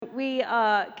we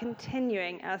are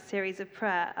continuing our series of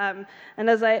prayer. And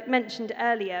as I mentioned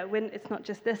earlier, it's not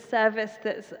just this service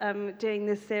that's doing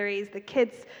this series. The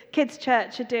kids'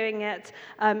 church are doing it,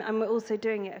 and we're also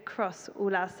doing it across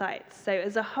all our sites. So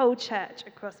as a whole church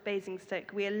across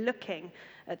Basingstoke, we are looking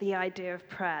at the idea of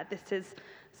prayer. This is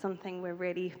something we're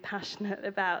really passionate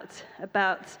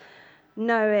about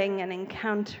knowing and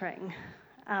encountering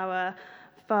our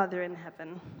Father in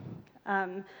heaven.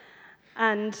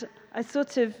 And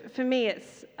for me,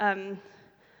 it's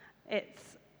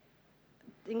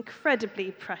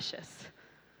incredibly precious,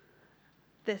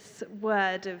 this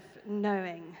word of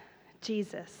knowing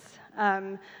Jesus.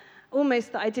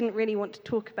 Almost that I didn't really want to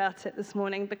talk about it this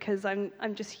morning because I'm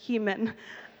just human.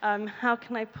 How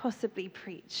can I possibly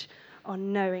preach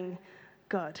on knowing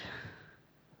God?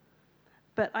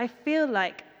 But I feel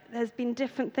like there's been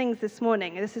different things this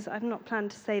morning. I've not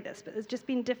planned to say this, but there's just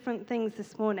been different things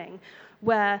this morning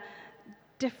where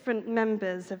different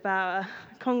members of our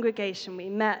congregation, we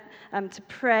met to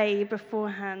pray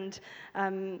beforehand,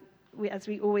 as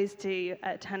we always do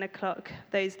at 10 o'clock,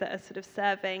 those that are sort of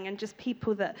serving, and just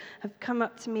people that have come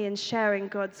up to me and sharing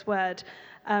God's word.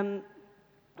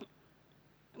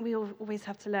 We always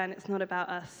have to learn it's not about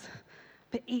us,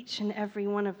 but each and every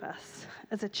one of us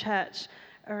as a church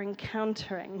are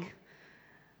encountering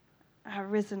our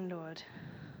risen Lord.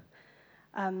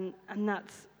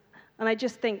 And I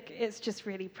just think it's just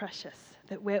really precious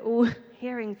that we're all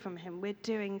hearing from him. We're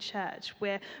doing church.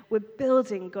 We're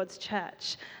building God's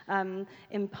church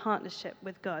in partnership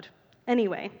with God.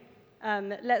 Anyway,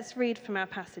 let's read from our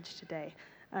passage today,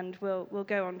 and we'll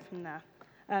go on from there.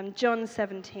 John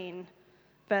 17,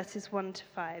 verses 1 to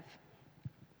 5.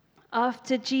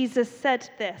 After Jesus said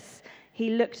this,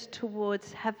 he looked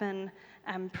towards heaven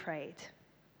and prayed.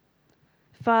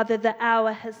 Father, the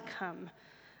hour has come.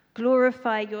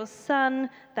 Glorify your Son,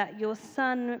 that your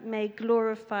Son may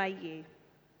glorify you.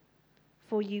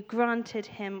 For you granted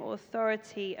him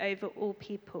authority over all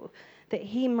people, that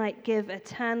he might give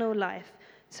eternal life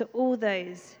to all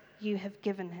those you have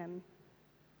given him.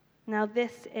 Now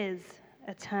this is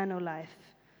eternal life,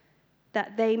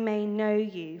 that they may know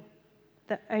you,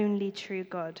 the only true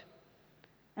God,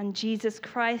 and Jesus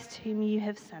Christ, whom you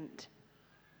have sent.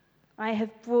 I have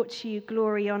brought you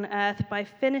glory on earth by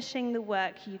finishing the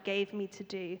work you gave me to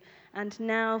do. And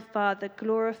now, Father,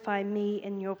 glorify me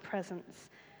in your presence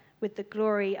with the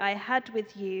glory I had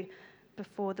with you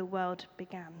before the world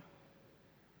began.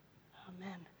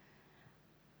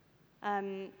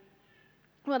 Amen.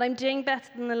 Well, I'm doing better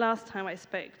than the last time I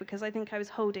spoke because I think I was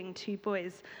holding two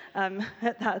boys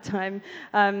at that time.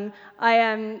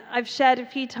 I've shared a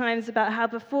few times about how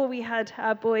before we had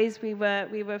our boys, we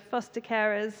were foster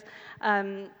carers,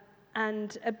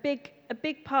 and a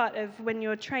big part of when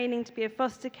you're training to be a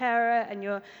foster carer and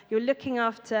you're looking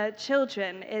after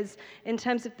children is in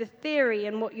terms of the theory,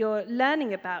 and what you're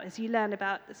learning about is you learn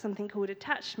about something called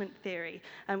attachment theory,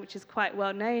 which is quite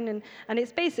well known, and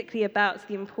it's basically about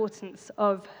the importance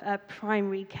of a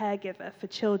primary caregiver for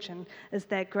children as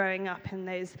they're growing up in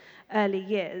those early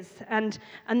years. And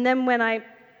then when I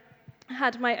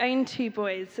had my own two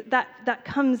boys, that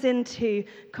comes into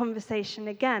conversation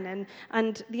again,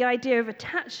 and the idea of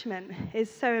attachment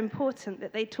is so important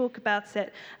that they talk about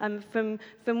it from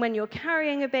when you're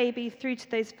carrying a baby through to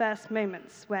those first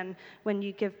moments when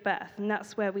you give birth, and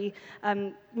that's where we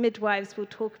midwives will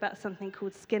talk about something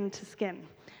called skin to skin.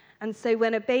 And so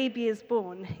when a baby is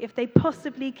born, if they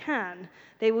possibly can,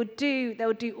 they'll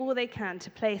do all they can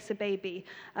to place a baby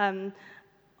on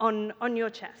your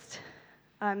chest.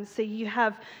 So you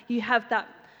have that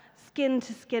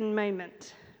skin-to-skin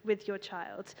moment with your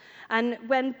child. And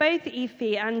when both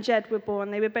Efi and Jed were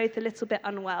born, they were both a little bit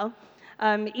unwell.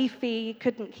 Efi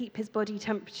couldn't keep his body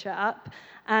temperature up,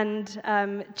 and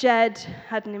Jed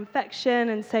had an infection,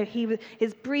 and so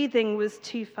his breathing was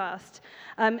too fast.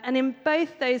 And in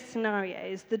both those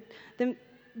scenarios,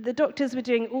 the doctors were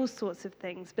doing all sorts of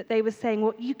things, but they were saying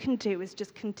what you can do is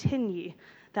just continue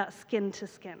that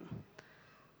skin-to-skin.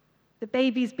 The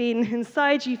baby's been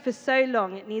inside you for so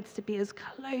long, it needs to be as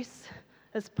close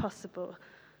as possible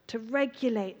to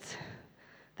regulate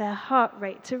their heart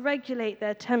rate, to regulate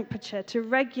their temperature, to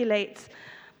regulate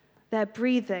their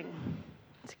breathing,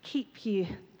 to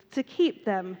keep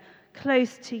them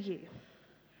close to you.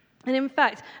 And in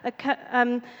fact,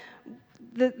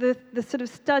 the sort of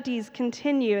studies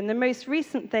continue, and the most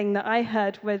recent thing that I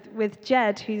heard with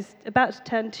Jed, who's about to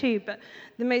turn 2, but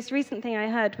the most recent thing I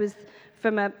heard was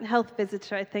from a health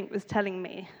visitor, I think, was telling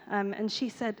me, and she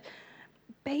said,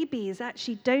 babies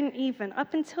actually don't even,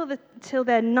 up until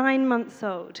they're 9 months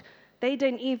old, they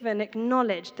don't even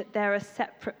acknowledge that they're a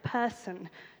separate person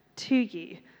to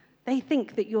you. They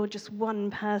think that you're just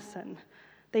one person.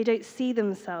 They don't see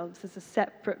themselves as a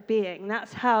separate being.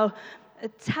 That's how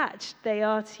attached they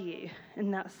are to you in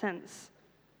that sense.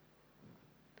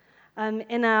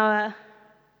 In our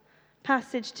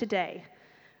passage today,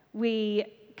 we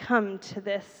come to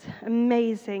this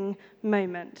amazing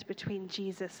moment between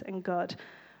Jesus and God,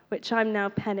 which I'm now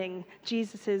penning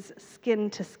Jesus'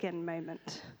 skin-to-skin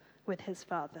moment with his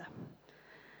Father.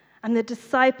 And the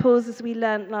disciples, as we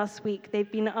learned last week,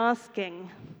 they've been asking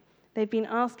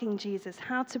Jesus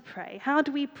how to pray. How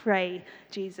do we pray,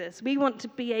 Jesus? We want to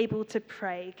be able to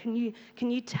pray. Can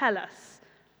you tell us?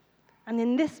 And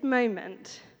in this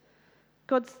moment,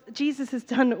 Jesus has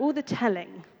done all the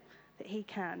telling that he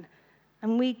can,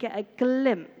 and we get a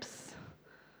glimpse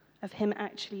of him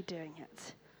actually doing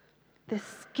it. This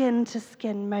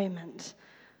skin-to-skin moment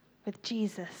with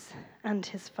Jesus and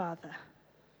his Father.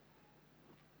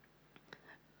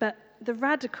 But the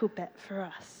radical bit for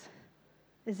us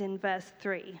is in verse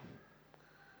 3.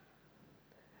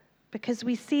 Because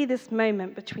we see this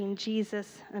moment between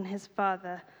Jesus and his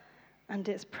Father, and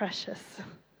it's precious.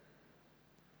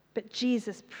 But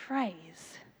Jesus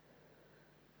prays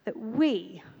that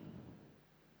we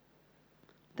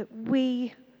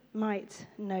might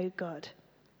know God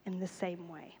in the same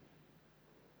way.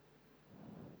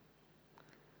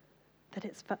 That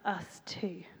it's for us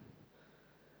too.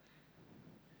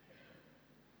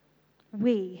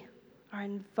 We are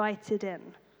invited in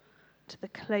to the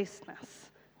closeness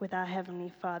with our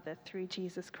Heavenly Father through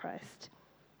Jesus Christ.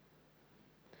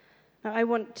 Now, I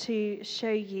want to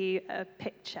show you a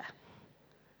picture.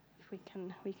 If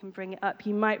we can bring it up.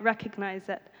 You might recognize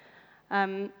it.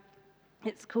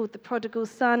 It's called The Prodigal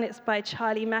Son. It's by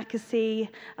Charlie Mackesy,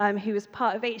 who was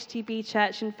part of HTB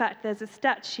Church. In fact, there's a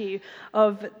statue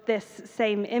of this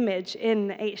same image in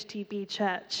HTB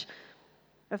Church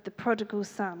of the prodigal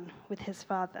son with his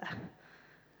father.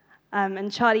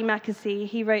 And Charlie Mackesy,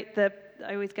 he wrote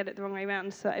I always get it the wrong way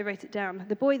around, so I wrote it down,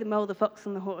 The Boy, the Mole, the Fox,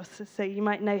 and the Horse. So you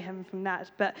might know him from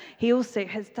that. But he also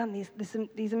has done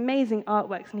these amazing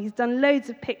artworks, and he's done loads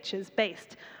of pictures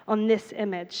based on this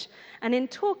image. And in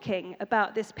talking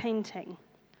about this painting,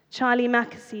 Charlie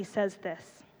Mackesy says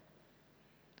this: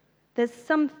 there's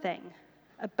something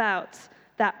about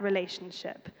that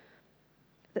relationship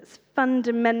that's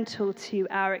fundamental to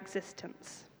our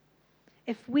existence.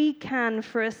 If we can,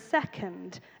 for a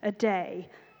second a day,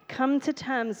 come to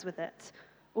terms with it,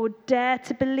 or dare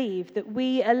to believe that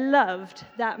we are loved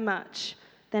that much,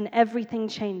 then everything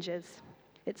changes.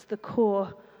 It's the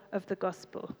core of the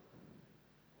gospel.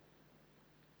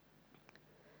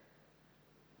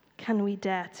 Can we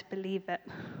dare to believe it,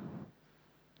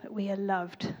 that we are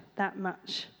loved that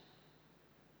much?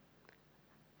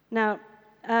 Now,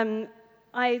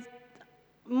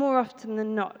 more often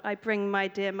than not, I bring my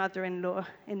dear mother-in-law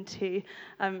into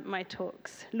my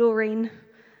talks. Laureen,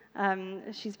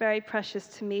 she's very precious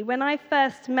to me. When I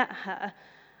first met her,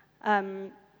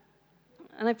 and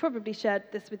I've probably shared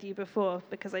this with you before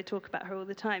because I talk about her all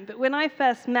the time, but when I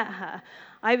first met her,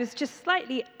 I was just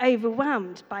slightly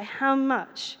overwhelmed by how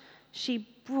much she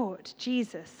brought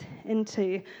Jesus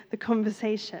into the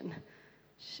conversation.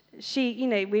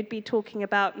 We'd be talking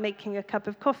about making a cup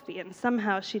of coffee, and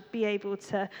somehow she'd be able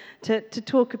to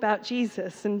talk about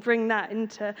Jesus and bring that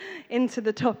into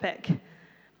the topic.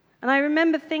 And I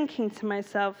remember thinking to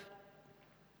myself,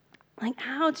 like,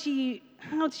 how do you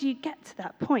get to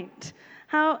that point?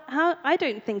 How I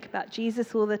don't think about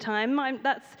Jesus all the time.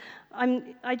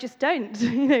 I just don't.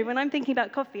 When I'm thinking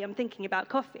about coffee, I'm thinking about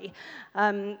coffee.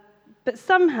 But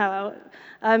somehow,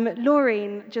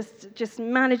 Laureen just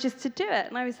manages to do it.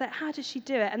 And I was like, how does she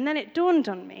do it? And then it dawned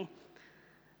on me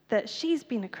that she's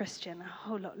been a Christian a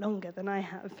whole lot longer than I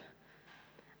have.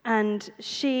 And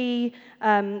she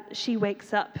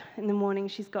wakes up in the morning.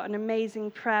 She's got an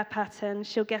amazing prayer pattern.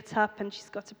 She'll get up and she's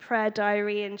got a prayer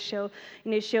diary. And she'll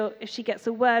if she gets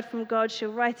a word from God,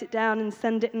 she'll write it down and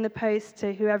send it in the post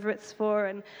to whoever it's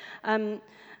for. And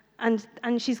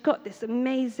she's got this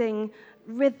amazing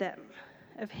rhythm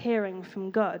of hearing from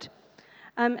God.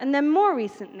 And then more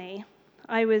recently,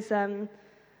 I was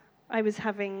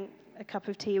having a cup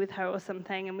of tea with her or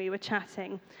something, and we were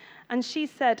chatting, and she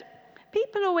said,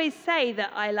 people always say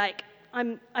that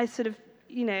I'm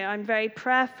very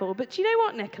prayerful, but do you know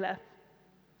what, Nicola?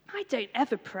 I don't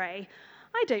ever pray.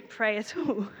 I don't pray at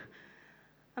all.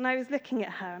 And I was looking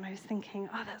at her and I was thinking,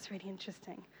 oh, that's really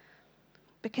interesting.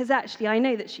 Because actually I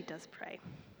know that she does pray.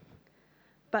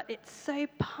 But it's so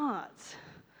part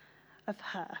of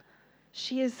her.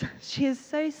 She is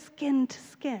so skin to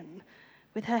skin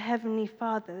with her Heavenly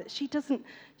Father that she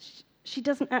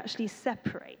doesn't actually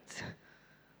separate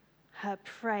her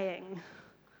praying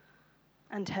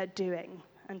and her doing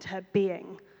and her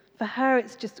being. For her,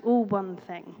 it's just all one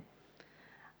thing.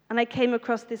 And I came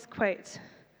across this quote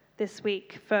this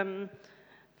week from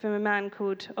a man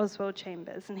called Oswald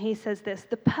Chambers, and he says this: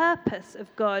 "The purpose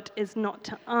of God is not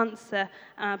to answer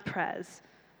our prayers,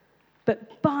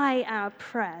 but by our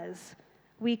prayers,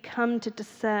 we come to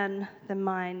discern the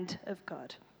mind of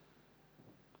God.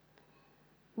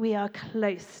 We are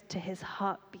close to his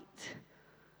heartbeat.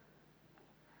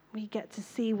 We get to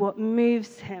see what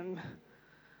moves him,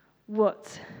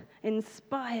 what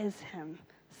inspires him,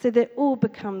 so that it all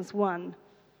becomes one."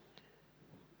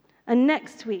 And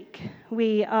next week,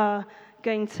 we are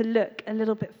going to look a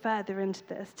little bit further into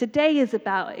this. Today is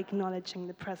about acknowledging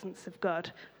the presence of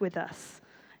God with us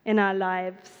in our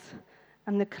lives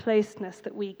and the closeness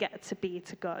that we get to be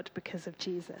to God because of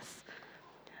Jesus.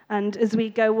 And as we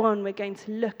go on, we're going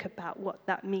to look about what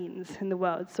that means in the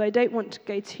world. So I don't want to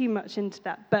go too much into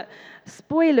that, but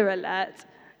spoiler alert,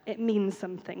 it means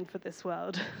something for this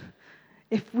world.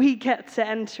 If we get to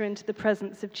enter into the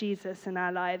presence of Jesus in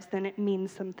our lives, then it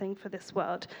means something for this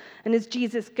world. And as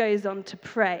Jesus goes on to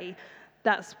pray,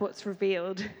 that's what's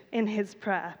revealed in his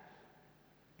prayer.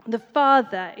 The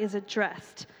Father is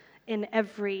addressed in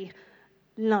every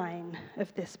line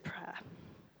of this prayer.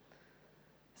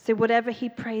 So whatever he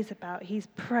prays about, he's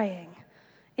praying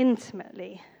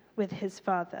intimately with his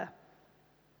Father.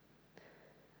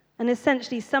 And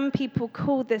essentially, some people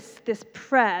call this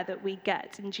prayer that we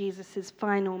get in Jesus'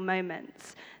 final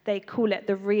moments, they call it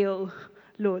the real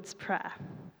Lord's Prayer.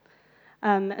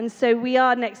 And so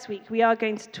next week, we are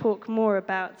going to talk more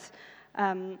about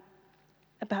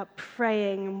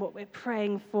praying and what we're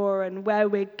praying for and where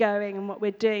we're going and what we're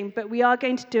doing. But we are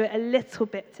going to do it a little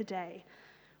bit today.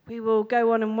 We will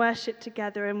go on and worship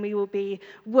together, and we will be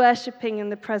worshiping in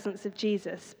the presence of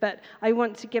Jesus. But I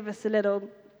want to give us a little,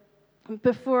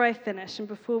 before I finish and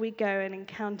before we go and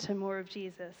encounter more of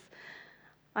Jesus,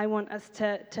 I want us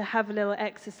to have a little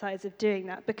exercise of doing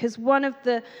that. Because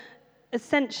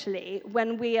essentially,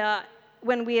 when we are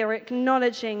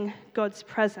acknowledging God's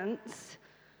presence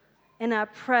in our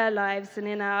prayer lives and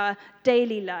in our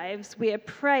daily lives, we are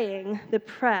praying the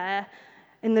prayer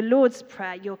in the Lord's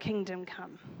Prayer, "Your kingdom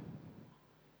come."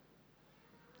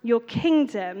 Your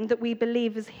kingdom that we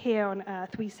believe is here on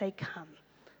earth, we say,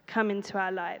 come into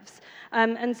our lives.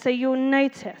 And so you'll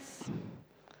notice,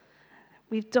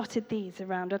 we've dotted these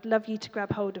around. I'd love you to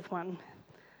grab hold of one,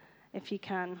 if you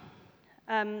can.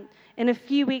 In a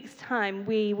few weeks' time,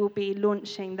 we will be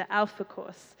launching the Alpha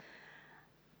course.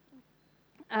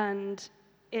 And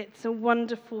it's a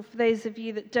wonderful, for those of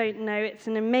you that don't know, it's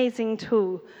an amazing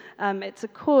tool. It's a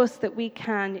course that we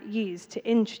can use to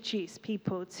introduce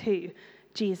people to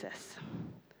Jesus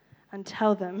and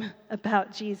tell them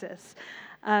about Jesus.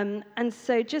 And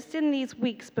so just in these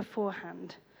weeks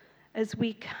beforehand, as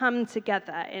we come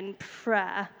together in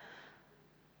prayer,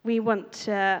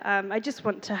 I just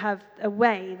want to have a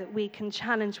way that we can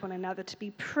challenge one another to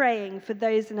be praying for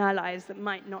those in our lives that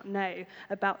might not know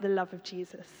about the love of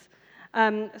Jesus.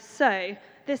 So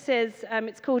this is,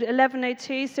 it's called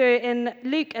 1102. So in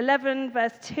Luke 11,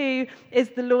 verse 2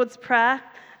 is the Lord's Prayer,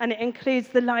 and it includes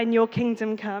the line, "Your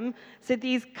kingdom come." So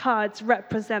these cards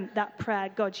represent that prayer,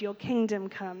 "God, your kingdom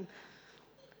come."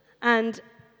 And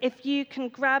if you can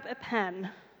grab a pen,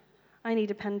 I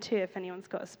need a pen too if anyone's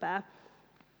got a spare.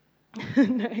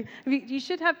 No, you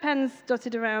should have pens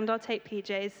dotted around. I'll take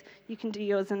PJ's. You can do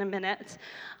yours in a minute.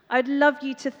 I'd love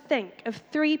you to think of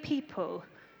 3 people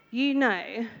you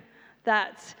know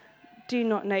that do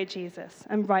not know Jesus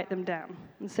and write them down.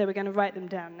 And so we're going to write them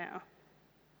down now.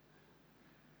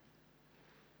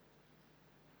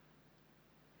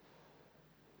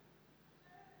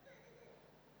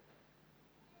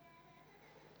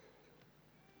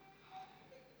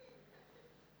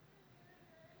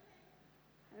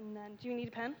 And then, do you need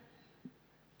a pen?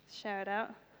 Share it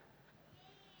out.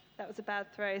 That was a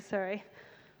bad throw, sorry.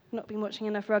 Not been watching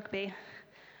enough rugby.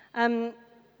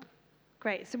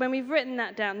 Great, so when we've written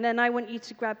that down, then I want you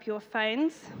to grab your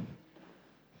phones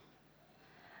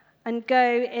and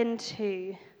go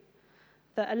into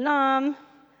the alarm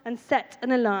and set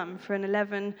an alarm for an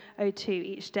 11:02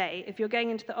 each day. If you're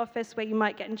going into the office where you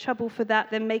might get in trouble for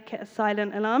that, then make it a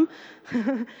silent alarm.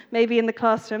 Maybe in the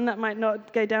classroom, that might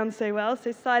not go down so well.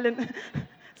 So silent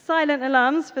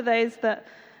alarms for those that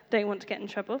don't want to get in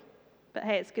trouble. But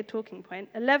hey, it's a good talking point.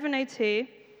 11:02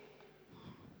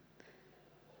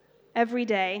 every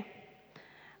day.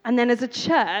 And then as a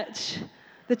church,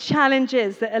 the challenge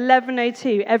is that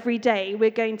 11:02 every day, we're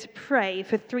going to pray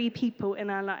for 3 people in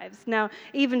our lives. Now,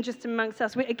 even just amongst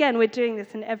us, we're doing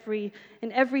this in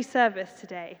every service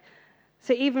today.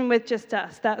 So even with just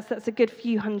us, that's a good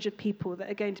few hundred people that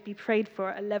are going to be prayed for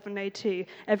at 11:02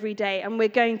 every day. And we're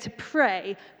going to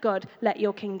pray, God, let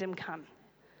your kingdom come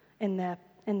in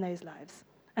those lives.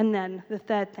 And then the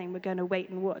third thing, we're going to wait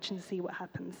and watch and see what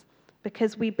happens.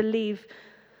 Because we believe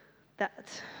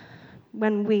that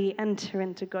when we enter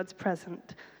into God's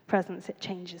presence, it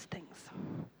changes things.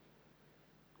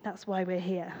 That's why we're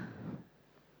here.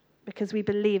 Because we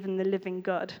believe in the living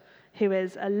God who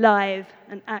is alive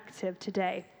and active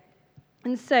today.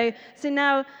 And so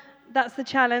now that's the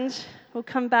challenge. We'll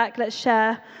come back. Let's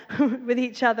share with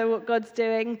each other what God's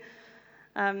doing.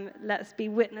 Let's be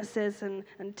witnesses and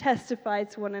testify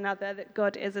to one another that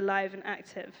God is alive and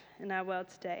active in our world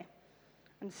today.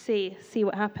 And see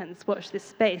what happens. Watch this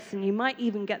space. And you might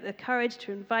even get the courage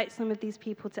to invite some of these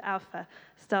people to Alpha.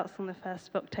 Starts on the 1st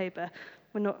of October.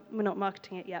 We're not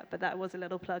marketing it yet, but that was a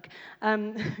little plug.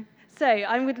 So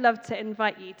I would love to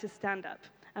invite you to stand up.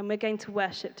 And we're going to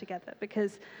worship together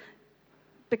because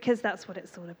that's what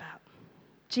it's all about.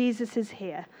 Jesus is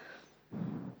here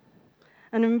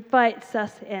and invites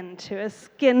us into a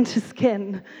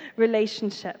skin-to-skin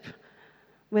relationship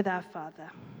with our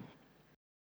Father.